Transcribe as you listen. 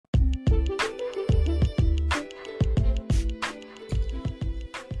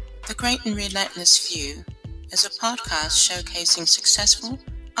Great and Relentless Few is a podcast showcasing successful,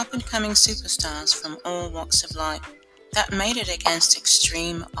 up-and-coming superstars from all walks of life that made it against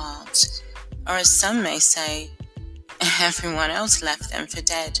extreme odds, or as some may say, everyone else left them for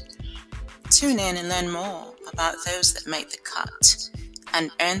dead. Tune in and learn more about those that made the cut and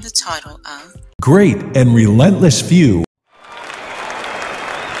earned the title of Great and Relentless Few. Hi,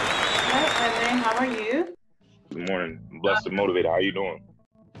 Evan. How are you? Good morning. I'm blessed and motivated. How you doing?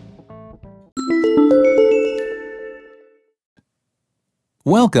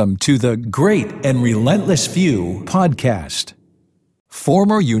 Welcome to the Great and Relentless Few podcast.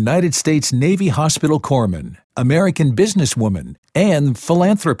 Former United States Navy Hospital Corpsman, American businesswoman, and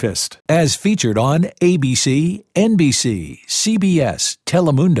philanthropist, as featured on ABC, NBC, CBS,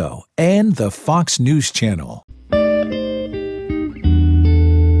 Telemundo, and the Fox News Channel.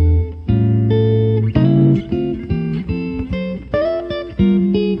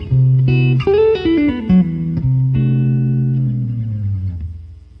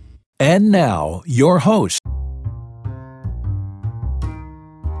 And now, your host.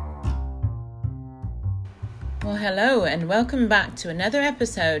 Well, hello and welcome back to another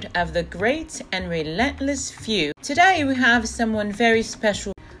episode of The Great and Relentless Few. Today we have someone very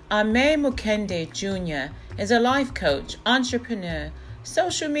special. Aimé Mukende Jr. is a life coach, entrepreneur,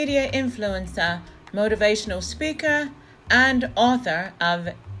 social media influencer, motivational speaker, and author of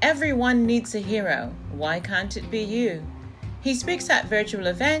Everyone Needs a Hero. Why Can't It Be You? He speaks at virtual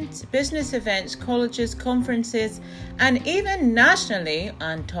events, business events, colleges, conferences, and even nationally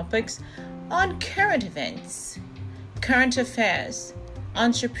on topics on current events, current affairs,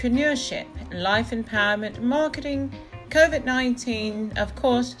 entrepreneurship, life empowerment, marketing, COVID-19, of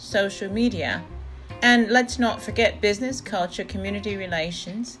course, social media, and let's not forget business, culture, community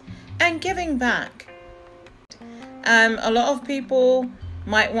relations, and giving back. A lot of people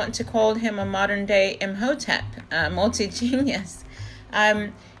might want to call him a modern-day Imhotep, multi-genius.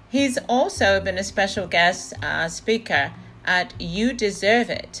 He's also been a special guest speaker at You Deserve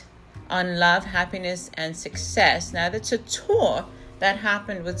It on love, happiness, and success. Now, that's a tour that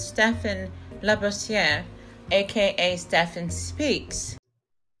happened with Stephan Labossiere, a.k.a. Stephan Speaks.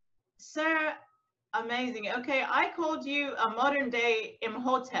 Sir, amazing. Okay, I called you a modern-day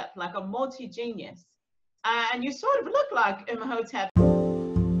Imhotep, like a multi-genius. And you sort of look like Imhotep.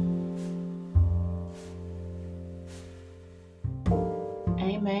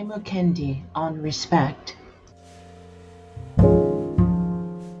 Aimé Mukende on respect.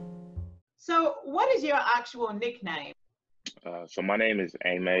 So, what is your actual nickname? So my name is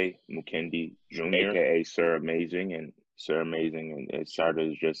Aimé Mukende Jr., aka Sir Amazing, and Sir Amazing, and it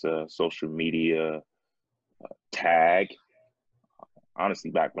started as just a social media tag.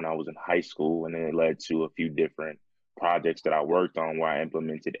 Honestly, back when I was in high school, and then it led to a few different projects that I worked on where I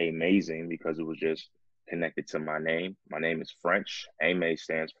implemented Amazing because it was just connected to my name. My name is French. Aimé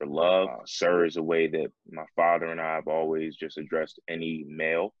stands for love. Sir is a way that my father and I have always just addressed any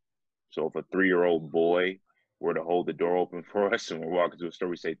male. So if a 3-year-old boy were to hold the door open for us and we're walking to a store,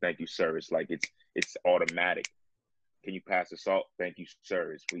 we say, "Thank you, sir." It's like it's automatic. Can you pass the salt? Thank you,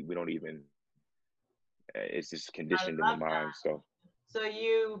 sir. We don't even, it's just conditioned in the mind. So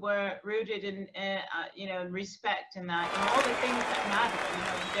you were rooted in, respect and that, and all the things that matter.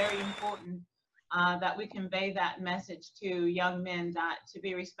 It's very important that we convey that message to young men, that to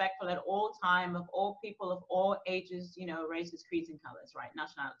be respectful at all time of all people of all ages, races, creeds, and colors, right?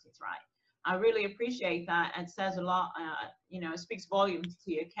 Nationalities, right? I really appreciate that. It says a lot, it speaks volumes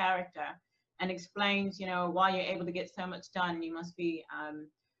to your character and explains, why you're able to get so much done. You must be,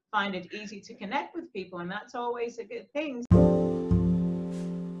 find it easy to connect with people, and that's always a good thing.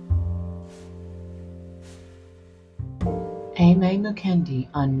 Aimé Mukende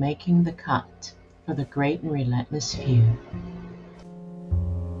on Making the Cut for the Great and Relentless Few.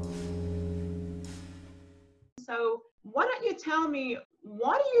 So why don't you tell me,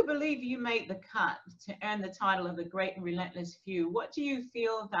 why do you believe you made the cut to earn the title of the Great and Relentless Few? What do you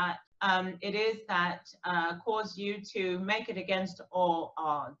feel that it is that caused you to make it against all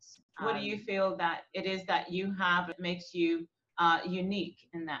odds? What do you feel that it is that you have that makes you unique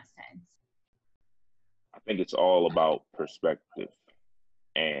in that sense? I think it's all about perspective.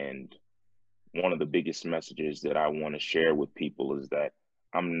 And one of the biggest messages that I want to share with people is that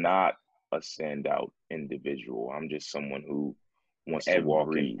I'm not a standout individual. I'm just someone who wants to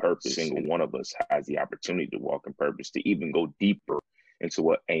walk in purpose. Single one of us has the opportunity to walk in purpose, to even go deeper into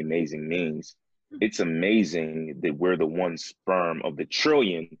what amazing means. It's amazing that we're the one sperm of the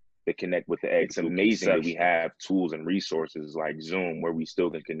trillion that connect with the egg. It's amazing that we have tools and resources like Zoom where we still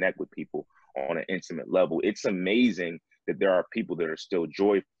can connect with people on an intimate level. It's amazing that there are people that are still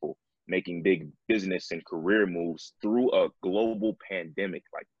joyful. making big business and career moves through a global pandemic.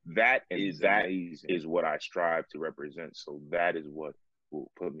 Like that is what I strive to represent. So that is what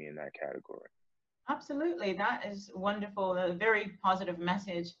will put me in that category. Absolutely. That is wonderful. A very positive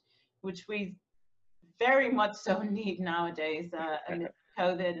message, which we very much so need nowadays amid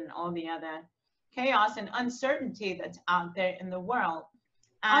COVID and all the other chaos and uncertainty that's out there in the world.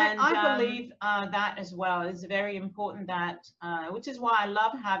 And I believe that as well is very important, that which is why I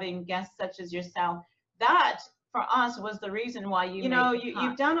love having guests such as yourself. That for us was the reason why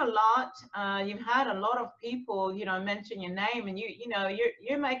you've done a lot. You've had a lot of people, mention your name, and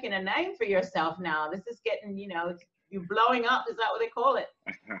you're making a name for yourself now. This is getting, you're blowing up. Is that what they call it?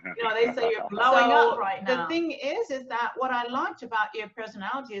 They say you're blowing up right now. The thing is that what I liked about your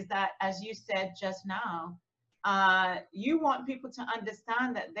personality is that, as you said just now, you want people to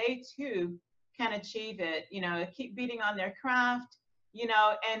understand that they too can achieve it, keep beating on their craft,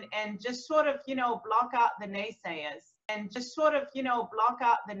 and just sort of, block out the naysayers,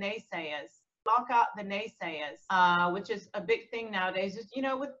 which is a big thing nowadays. Just,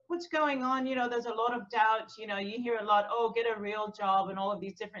 with what's going on, there's a lot of doubt, you hear a lot, oh, get a real job and all of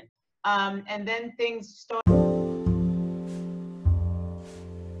these different, and then things start.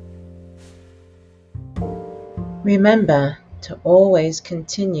 Remember to always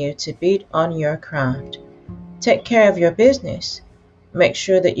continue to beat on your craft. Take care of your business. Make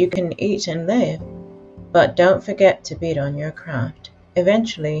sure that you can eat and live, but don't forget to beat on your craft.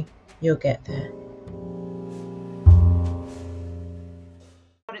 Eventually, you'll get there.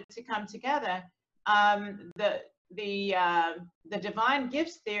 To come together, the divine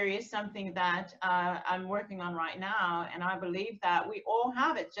gifts theory is something that I'm working on right now, and I believe that we all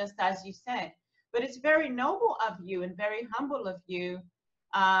have it, just as you said. But it's very noble of you and very humble of you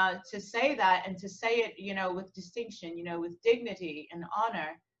to say that, and to say it, with distinction, with dignity and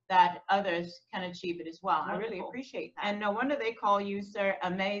honor, that others can achieve it as well. Wonderful. I really appreciate that. And no wonder they call you Sir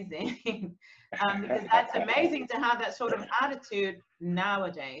Amazing, because that's amazing to have that sort of attitude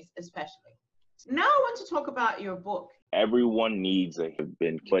nowadays, especially. Now I want to talk about your book. Everyone needs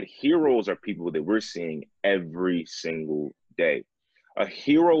but heroes are people that we're seeing every single day. A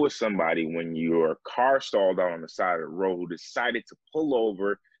hero is somebody when your car stalled out on the side of the road who decided to pull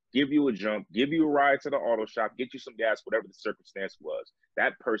over, give you a jump, give you a ride to the auto shop, get you some gas, whatever the circumstance was.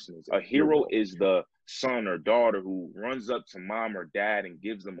 That person is a hero. Is the son or daughter who runs up to mom or dad and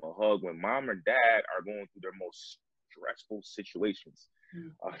gives them a hug when mom or dad are going through their most stressful situations.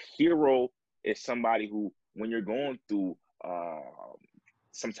 A hero is somebody who, when you're going through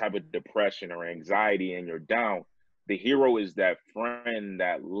some type of depression or anxiety and you're down, the hero is that friend,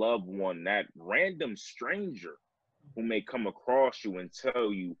 that loved one, that random stranger who may come across you and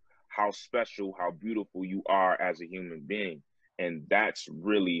tell you how special, how beautiful you are as a human being. And that's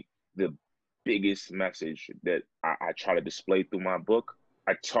really the biggest message that I try to display through my book.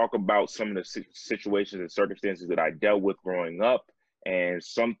 I talk about some of the situations and circumstances that I dealt with growing up, and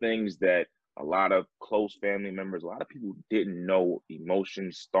some things that a lot of close family members, a lot of people didn't know,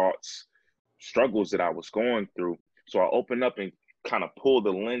 emotions, thoughts, struggles that I was going through. So I open up and kind of pull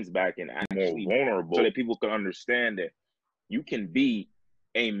the lens back and act more vulnerable, so that people can understand that you can be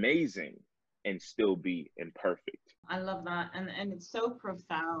amazing and still be imperfect. I love that. And it's so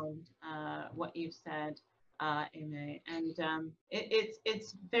profound, what you've said, Aime. And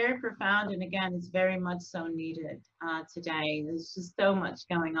it's very profound. And again, it's very much so needed today. There's just so much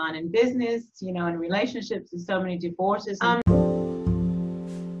going on in business, in relationships, and so many divorces.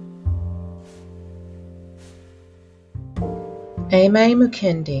 Aime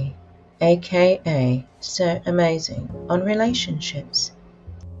Mukendi, aka Sir Amazing, on relationships.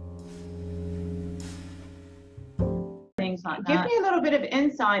 Things like that. Give me a little bit of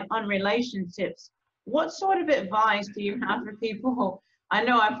insight on relationships. What sort of advice do you have for people? I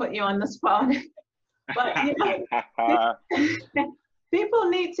know I put you on the spot, but people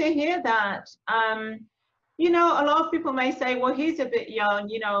need to hear that. A lot of people may say, well, he's a bit young,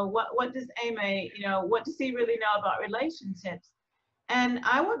 what does Aime, what does he really know about relationships? And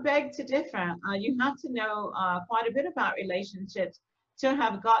I would beg to differ. You have to know quite a bit about relationships to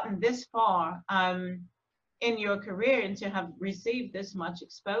have gotten this far in your career and to have received this much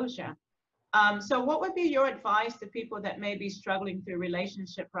exposure. So what would be your advice to people that may be struggling through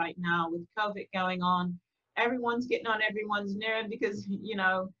relationship right now with COVID going on? Everyone's getting on everyone's nerve because,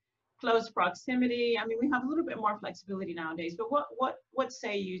 close proximity. I mean, we have a little bit more flexibility nowadays, but what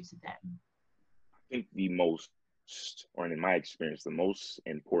say you to them? I think the most, or in my experience, the most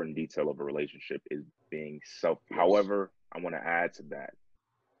important detail of a relationship is being selfless. However, I want to add to that,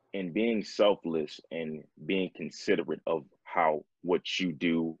 in being selfless and being considerate of how what you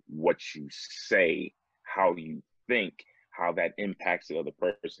do, what you say, how you think, how that impacts the other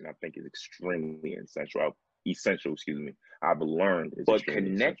person, I think is extremely essential, excuse me. I've learned, but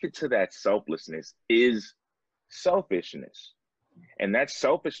connected to that selflessness is selfishness. And that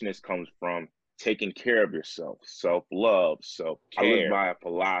selfishness comes from taking care of yourself, self-love, self-care. I live by a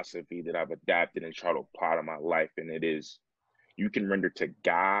philosophy that I've adapted and try to apply to my life, and it is, you can render to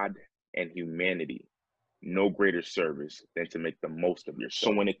God and humanity no greater service than to make the most of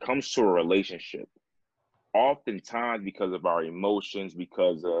yourself. So when it comes to a relationship, oftentimes because of our emotions,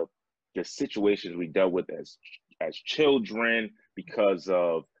 because of the situations we dealt with as children, because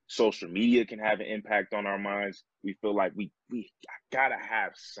of social media can have an impact on our minds, we feel like we gotta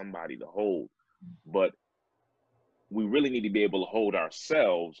have somebody to hold. But we really need to be able to hold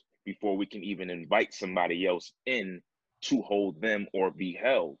ourselves before we can even invite somebody else in to hold them or be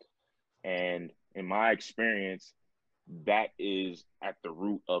held. And in my experience, that is at the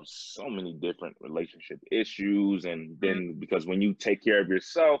root of so many different relationship issues. And then because when you take care of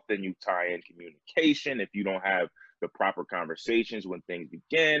yourself, then you tie in communication. If you don't have the proper conversations when things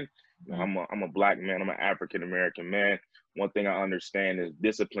begin, you know, I'm a Black man, I'm an African-American man. One thing I understand is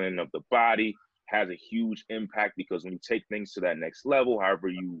discipline of the body has a huge impact, because when you take things to that next level, however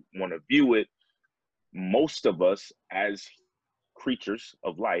you want to view it, most of us as creatures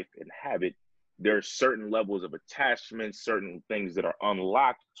of life and habit, there are certain levels of attachment, certain things that are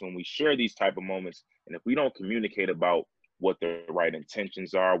unlocked when we share these type of moments. And if we don't communicate about what the right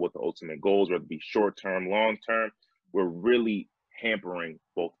intentions are, what the ultimate goals, whether it be short-term, long-term, we're really hampering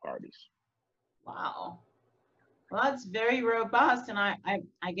both parties. Wow. Well, that's very robust. And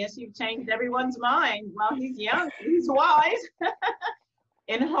I guess you've changed everyone's mind. Well, he's young, he's wise.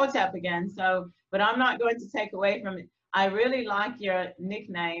 Imhotep again. So, but I'm not going to take away from it. I really like your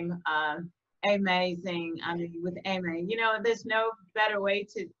nickname, Amazing. I mean, with Ame, you know, there's no better way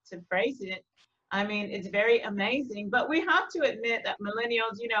to phrase it. I mean, it's very amazing, but we have to admit that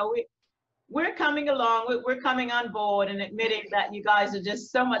millennials, you know, we're coming along, we're coming on board and admitting that you guys are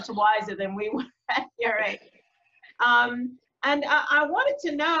just so much wiser than we were at your age. And I wanted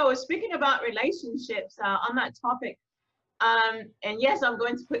to know, speaking about relationships, on that topic, and yes, I'm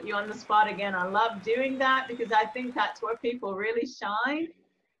going to put you on the spot again. I love doing that because I think that's where people really shine.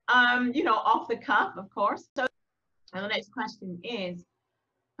 You know, off the cuff, of course. So the next question is,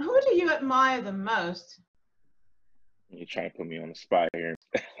 who do you admire the most? You're trying to put me on the spot here.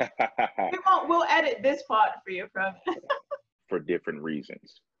 We'll edit this part for you, from for different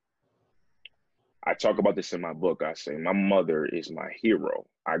reasons. I talk about this in my book. I say my mother is my hero.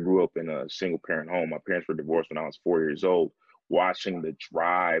 I grew up in a single parent home. My parents were divorced when I was 4 years old. Watching the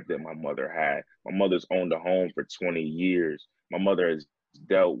drive that my mother had. My mother's owned a home for 20 years. My mother has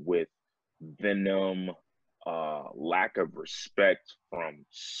dealt with venom, lack of respect from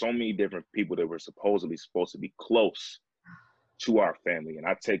so many different people that were supposedly supposed to be close to our family. And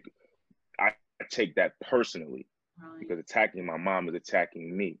I take that personally, because attacking my mom is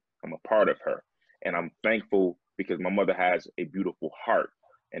attacking me. I'm a part of her. And I'm thankful because my mother has a beautiful heart.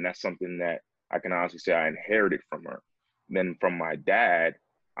 And that's something that I can honestly say I inherited from her. Then from my dad,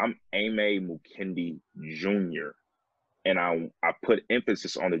 I'm Ame Mukendi Jr. And I put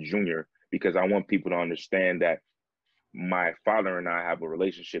emphasis on the junior because I want people to understand that my father and I have a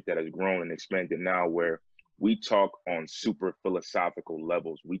relationship that has grown and expanded now, where we talk on super philosophical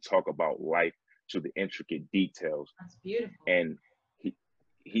levels. We talk about life to the intricate details. That's beautiful. And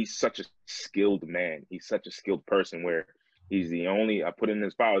he's such a skilled man. He's such a skilled person, where he's the only, I put in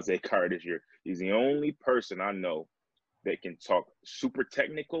his Father's Day card this year, he's the only person I know that can talk super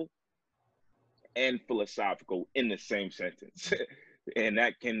technical and philosophical in the same sentence. And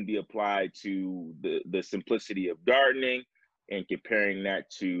that can be applied to the simplicity of gardening and comparing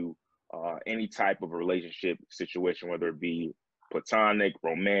that to any type of relationship situation, whether it be platonic,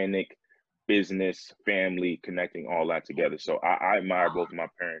 romantic, business, family, connecting all that together. So I admire both of my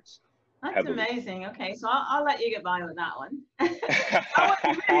parents. That's heavily. Amazing. Okay, so I'll let you get by with that one.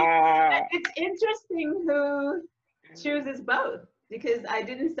 It's interesting who chooses both, because I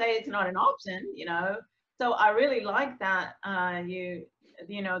didn't say it's not an option, you know. So I really like that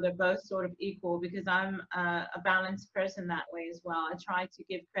you know, they're both sort of equal, because I'm a balanced person that way as well. I try to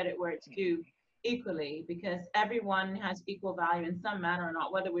give credit where it's due equally, because everyone has equal value in some manner or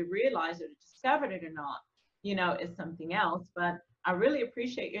not, whether we realize it or discovered it or not, you know, is something else. But I really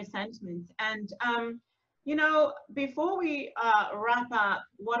appreciate your sentiments. And you know, before we wrap up,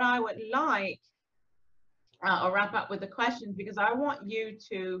 what I would like, I'll wrap up with the questions, because I want you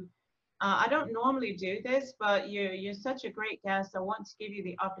to, I don't normally do this, but you're such a great guest. I want to give you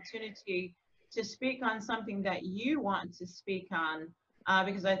the opportunity to speak on something that you want to speak on,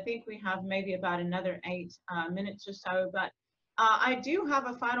 because I think we have maybe about another 8 minutes or so. But I do have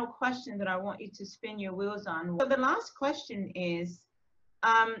a final question that I want you to spin your wheels on. So the last question is,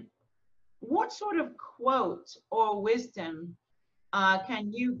 um, what sort of quote or wisdom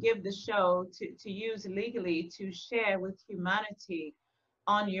can you give the show to use legally to share with humanity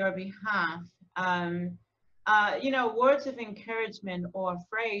on your behalf? Words of encouragement or a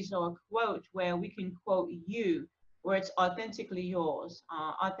phrase or a quote where we can quote you, where it's authentically yours,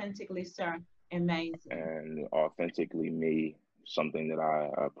 authentically Sir Amazing. And authentically me, something that I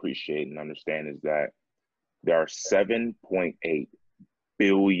appreciate and understand is that there are 7.8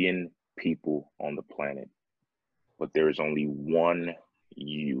 billion people on the planet, but there is only one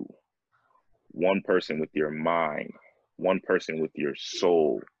you, one person with your mind, one person with your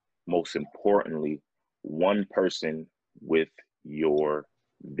soul, most importantly, one person with your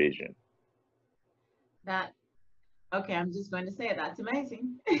vision. Okay, I'm just going to say it. That's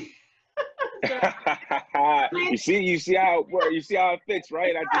amazing. You see how it works. You see how it fits,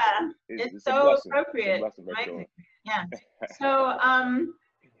 right? It's so appropriate. Yeah. So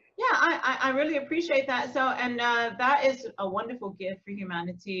yeah, I really appreciate that. So, and that is a wonderful gift for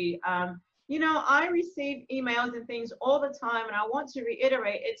humanity. I receive emails and things all the time, and I want to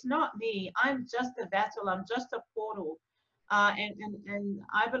reiterate, it's not me. I'm just a vessel. I'm just a portal. And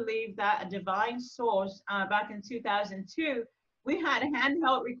I believe that a divine source, back in 2002, we had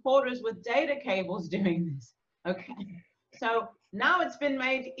handheld recorders with data cables doing this. Okay. So now it's been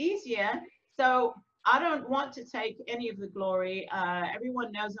made easier. So I don't want to take any of the glory.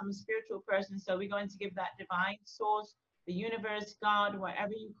 Everyone knows I'm a spiritual person, so we're going to give that divine source, the universe, God,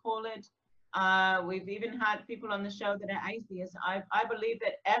 whatever you call it. We've even had people on the show that are atheists. I believe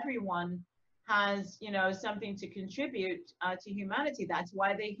that everyone has, something to contribute to humanity. That's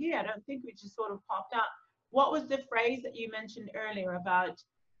why they're here. I don't think we just sort of popped out. What was the phrase that you mentioned earlier about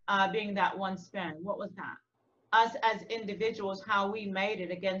being that one sperm? What was that? Us as individuals, how we made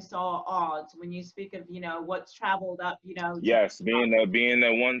it against all odds. When you speak of, what's traveled up, Yes, being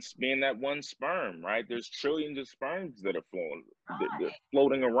that one sperm, right? There's trillions of sperms that are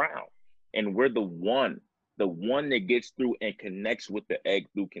floating around, and we're the one that gets through and connects with the egg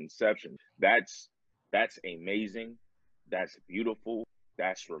through conception. That's amazing. That's beautiful.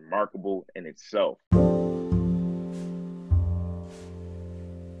 That's remarkable in itself.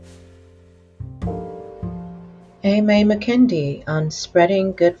 Aimee McKendy on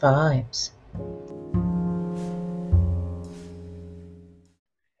spreading good vibes.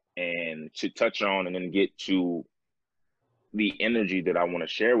 And to touch on and then get to the energy that I want to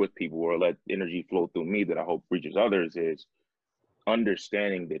share with people, or let energy flow through me that I hope reaches others, is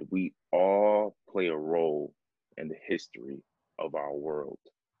understanding that we all play a role in the history of our world.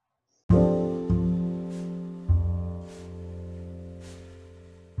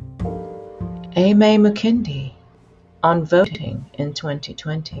 Aimee McKendy on voting in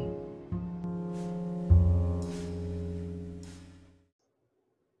 2020.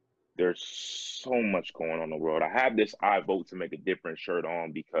 There's so much going on in the world. I have this I Vote to Make a Difference shirt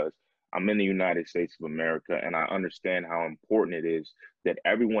on because I'm in the United States of America, and I understand how important it is that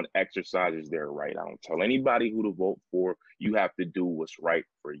everyone exercises their right. I don't tell anybody who to vote for. You have to do what's right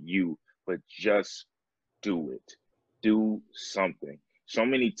for you, but just do it. Do something. So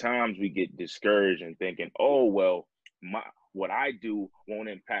many times we get discouraged and thinking, oh, well, what I do won't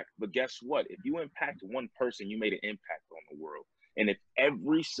impact. But guess what? If you impact one person, you made an impact on the world. And if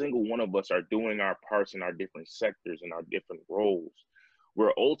every single one of us are doing our parts in our different sectors and our different roles,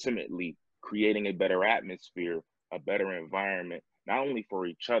 we're ultimately creating a better atmosphere, a better environment, not only for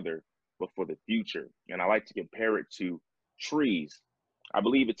each other, but for the future. And I like to compare it to trees. I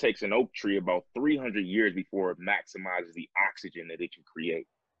believe it takes an oak tree about 300 years before it maximizes the oxygen that it can create,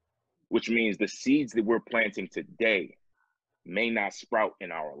 which means the seeds that we're planting today may not sprout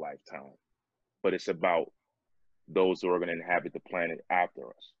in our lifetime, but it's about those who are going to inhabit the planet after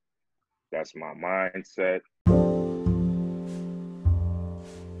us. That's my mindset.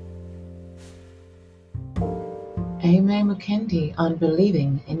 Aimee McKendy on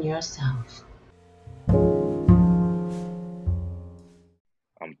believing in yourself.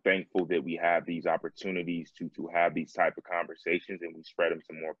 I'm thankful that we have these opportunities to have these type of conversations, and we spread them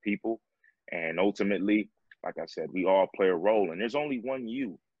to more people. And ultimately, like I said, we all play a role, and there's only one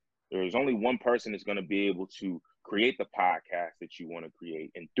you. There's only one person that's going to be able to create the podcast that you want to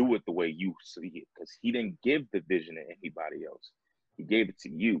create and do it the way you see it, because he didn't give the vision to anybody else. He gave it to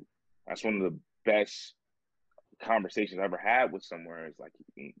you. That's one of the best conversations I ever had with someone. It's like,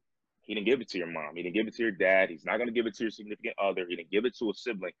 he didn't give it to your mom. He didn't give it to your dad. He's not going to give it to your significant other. He didn't give it to a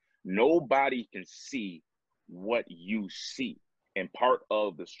sibling. Nobody can see what you see. And part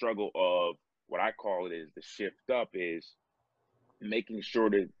of the struggle of what I call it is the shift up is making sure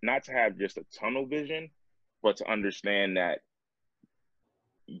that not to have just a tunnel vision, but to understand that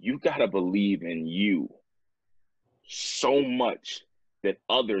you got to believe in you so much that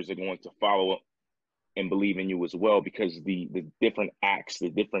others are going to follow up and believe in you as well, because the different acts, the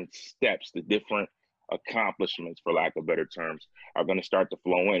different steps, the different accomplishments, for lack of better terms, are going to start to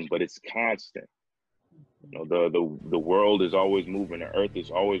flow in, but it's constant. You know, the world is always moving, the earth is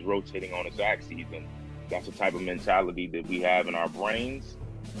always rotating on its axis, and that's the type of mentality that we have in our brains.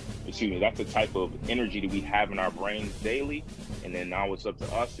 Excuse me, that's the type of energy that we have in our brains daily, and then now it's up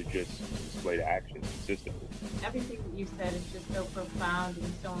to us to just display the actions consistently. Everything that you said is just so profound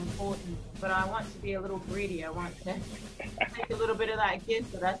and so important, but I want to be a little greedy. I want to take a little bit of that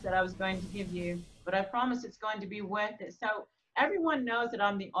gift that I said I was going to give you, but I promise it's going to be worth it. So everyone knows that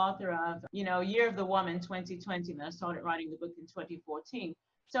I'm the author of, Year of the Woman 2020, and I started writing the book in 2014.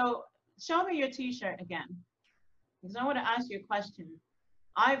 So show me your t-shirt again, because I want to ask you a question.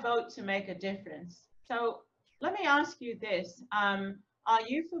 I vote to make a difference. So let me ask you this. Are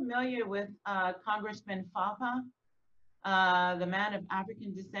you familiar with Congressman Fafa, the man of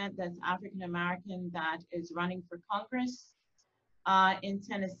African descent that's African American that is running for Congress in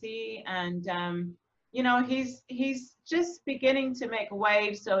Tennessee? And he's just beginning to make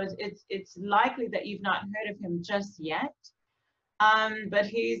waves, so it's likely that you've not heard of him just yet. But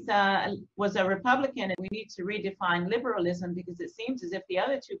he's was a Republican, and we need to redefine liberalism, because it seems as if the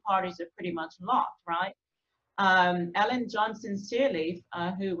other two parties are pretty much locked, right? Ellen Johnson Sirleaf,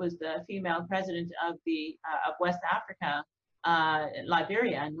 who was the female president of West Africa,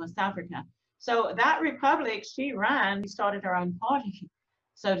 Liberia and West Africa. So that republic, she ran, started her own party,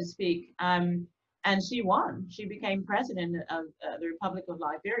 so to speak, and she won. She became president of the Republic of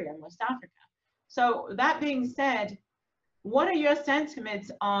Liberia and West Africa. So that being said, what are your sentiments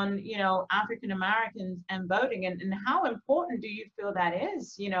on, African Americans and voting, and how important do you feel that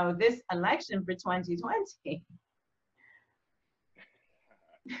is, this election for 2020?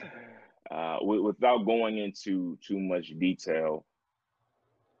 Without going into too much detail,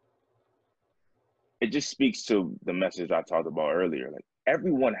 it just speaks to the message I talked about earlier. Like,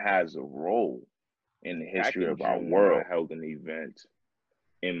 everyone has a role in the history of our world. I held an event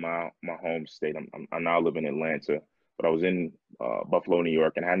in my home state. I'm now living in Atlanta, but I was in Buffalo, New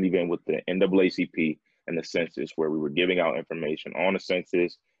York, and had an event with the NAACP and the census, where we were giving out information on the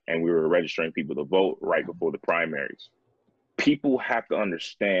census, and we were registering people to vote right before the primaries. People have to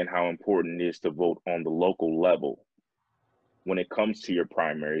understand how important it is to vote on the local level when it comes to your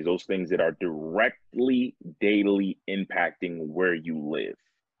primaries, those things that are directly, daily impacting where you live,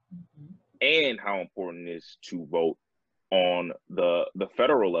 and how important it is to vote on the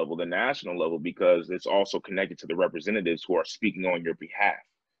federal level, the national level, because it's also connected to the representatives who are speaking on your behalf.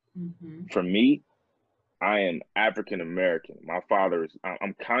 For me, I am African American. My father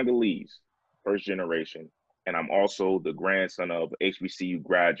I'm Congolese, first generation, and I'm also the grandson of HBCU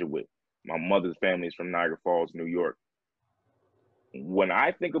graduate. My mother's family is from Niagara Falls, New York. When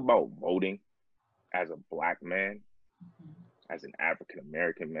I think about voting as a Black man, as an African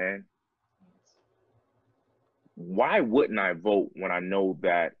American man, why wouldn't I vote when I know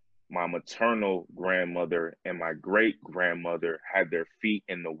that my maternal grandmother and my great grandmother had their feet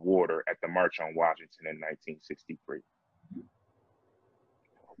in the water at the March on Washington in 1963?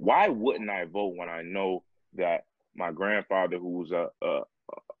 Why wouldn't I vote when I know that my grandfather, who was a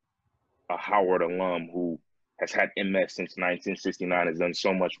Howard alum, who has had MS since 1969, has done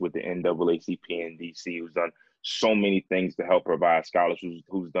so much with the NAACP in DC, who's done so many things to help provide scholarships,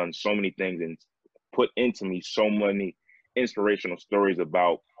 who's done so many things and put into me so many inspirational stories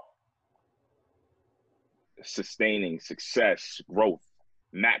about sustaining success, growth,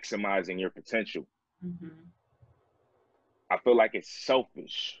 maximizing your potential. I feel like it's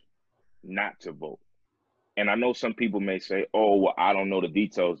selfish not to vote. And I know some people may say, oh, well, I don't know the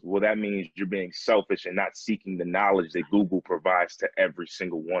details. Well, that means you're being selfish and not seeking the knowledge that Google provides to every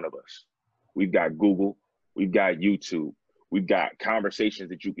single one of us. We've got Google, we've got YouTube, we've got conversations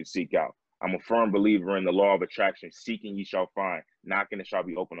that you can seek out. I'm a firm believer in the law of attraction. Seeking, ye shall find. Knocking, it shall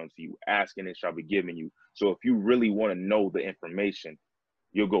be open unto you. Asking, it shall be given you. So if you really want to know the information,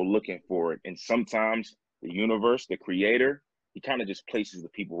 you'll go looking for it. And sometimes the universe, the creator, he kind of just places the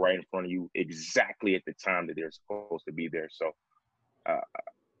people right in front of you exactly at the time that they're supposed to be there. So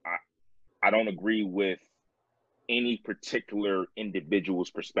I don't agree with any particular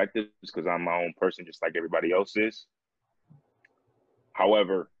individual's perspectives, because I'm my own person, just like everybody else is.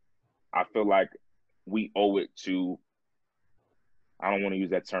 However, I feel like we owe it to I don't want to use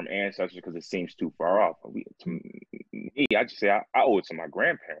that term ancestors because it seems too far off. To me, I just say I owe it to my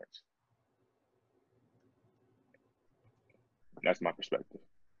grandparents. That's my perspective.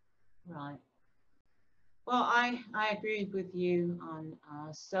 Right. Well, I agree with you on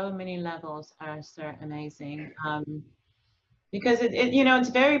so many levels, Sir Amazing. Because it's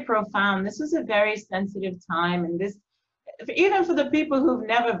very profound. This is a very sensitive time, and this, even for the people who've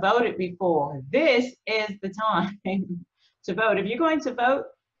never voted before, this is the time to vote. If you're going to vote,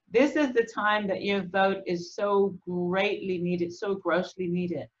 this is the time that your vote is so greatly needed, so grossly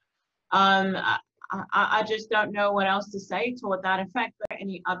needed. I just don't know what else to say toward that effect. For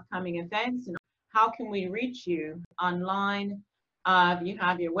any upcoming events, and how can we reach you online? You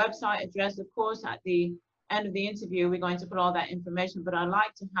have your website address, of course. At the end of the interview, we're going to put all that information. But I'd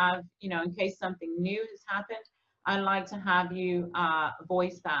like to have, in case something new has happened, I'd like to have you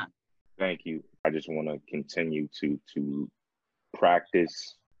voice that. Thank you. I just want to continue to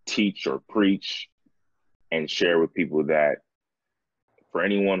practice, teach, or preach, and share with people that for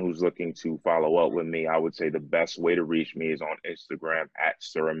anyone who's looking to follow up with me, I would say the best way to reach me is on Instagram at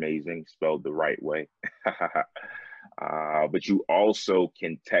Sir Amazing, spelled the right way. But you also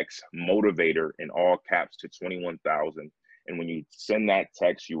can text motivator in all caps to 21,000. And when you send that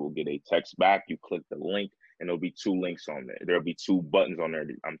text, you will get a text back. You click the link and there'll be 2 links on there. There'll be 2 buttons on there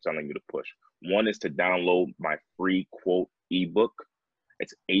that I'm telling you to push. One is to download my free quote ebook.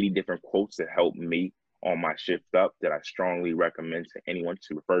 It's 80 different quotes that help me on my shift up that I strongly recommend to anyone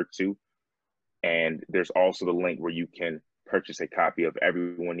to refer to. And there's also the link where you can purchase a copy of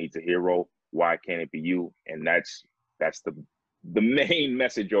Everyone Needs a Hero, Why Can't It Be You? And that's the main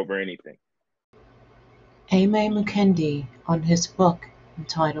message over anything. Aimé Mukendi on his book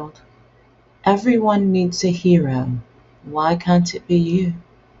entitled Everyone Needs a Hero, Why Can't It Be You?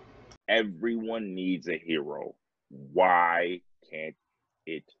 Everyone needs a hero. Why can't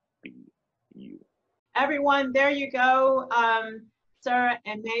it be you? Everyone, there you go. Sir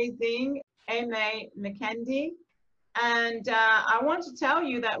Amazing, Aimé Mukendi. And I want to tell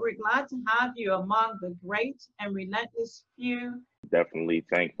you that we're glad to have you among the great and relentless few. Definitely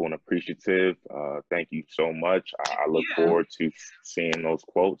thankful and appreciative. Thank you so much. I look forward to seeing those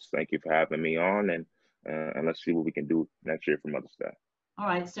quotes. Thank you for having me on, and let's see what we can do next year for Mother's Day. All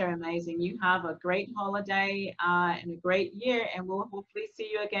right, Sir Amazing. You have a great holiday and a great year, and we'll hopefully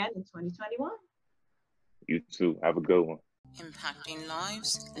see you again in 2021. You too. Have a good one. Impacting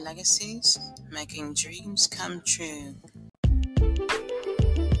lives, legacies, making dreams come true.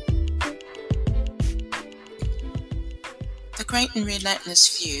 The Great and Relentless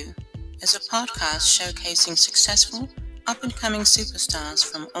Few is a podcast showcasing successful, up-and-coming superstars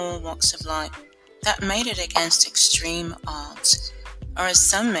from all walks of life that made it against extreme odds, or as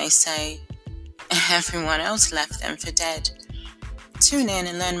some may say, everyone else left them for dead. Tune in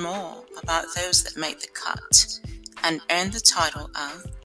and learn more about those that made the cut and earned the title of